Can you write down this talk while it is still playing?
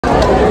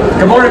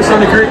Good morning,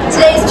 Sunday Creek.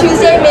 Today is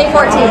Tuesday, May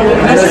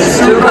 14th. This is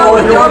Suco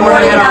with your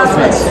morning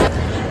announcements.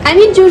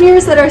 Any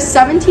juniors that are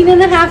 17 and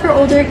a half or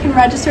older can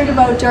register to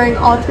vote during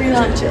all 3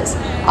 lunches.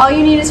 All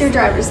you need is your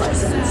driver's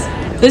license.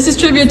 This is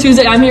Trivia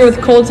Tuesday. I'm here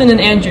with Colton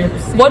and Andrew.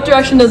 What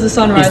direction does the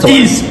sun rise?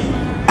 East.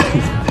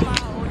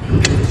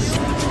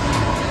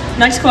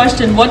 Next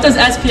question. What does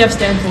SPF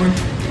stand for?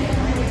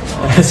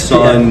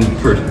 Sun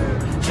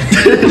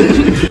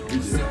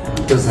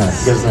Gives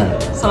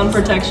that. Sun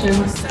protection.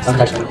 Sun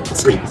protection.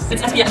 Screen.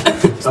 It's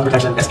SPF. Sun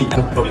protection.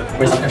 SPF.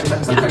 Where's sun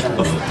protection? Sun protection.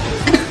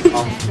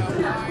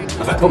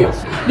 Phobia.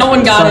 No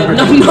one got it.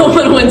 No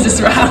one wins this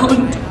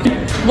round.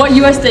 What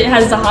U.S. state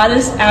has the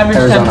hottest average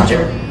Arizona.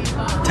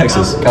 temperature?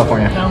 Texas.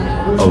 California. No.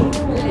 Oh,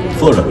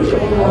 Florida.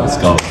 Let's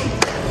go.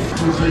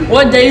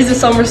 What day is the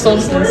summer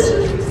solstice?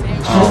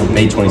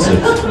 May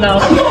 26th. No.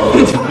 No.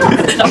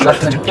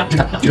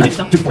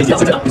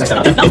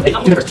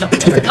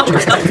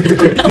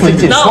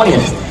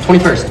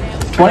 21st.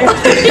 20th?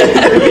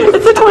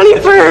 It's the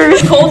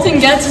 21st. Colton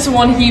gets this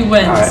one, he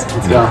wins. Alright,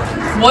 let's go.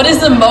 What is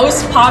the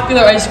most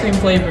popular ice cream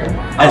flavor?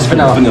 Ice cream.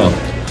 Vanilla.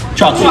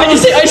 Chocolate. Why'd you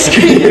say ice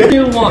cream?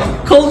 You won.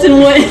 Colton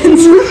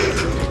wins.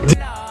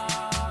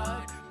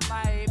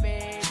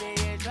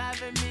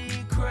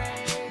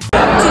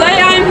 Today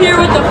I'm here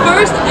with the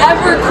first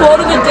ever quote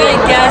of the day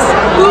guest.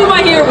 Who am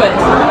I here with?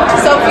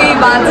 Sophie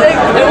Bonsick.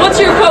 And what's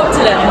your quote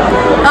today?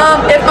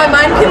 If my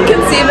mind can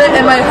conceive it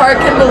and my heart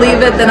can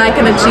believe it, then I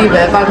can achieve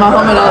it, by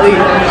Muhammad Ali.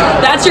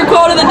 That's your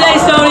quote of the day,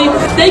 Sony.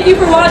 Thank you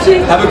for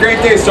watching. Have a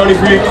great day, Stony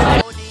Creek.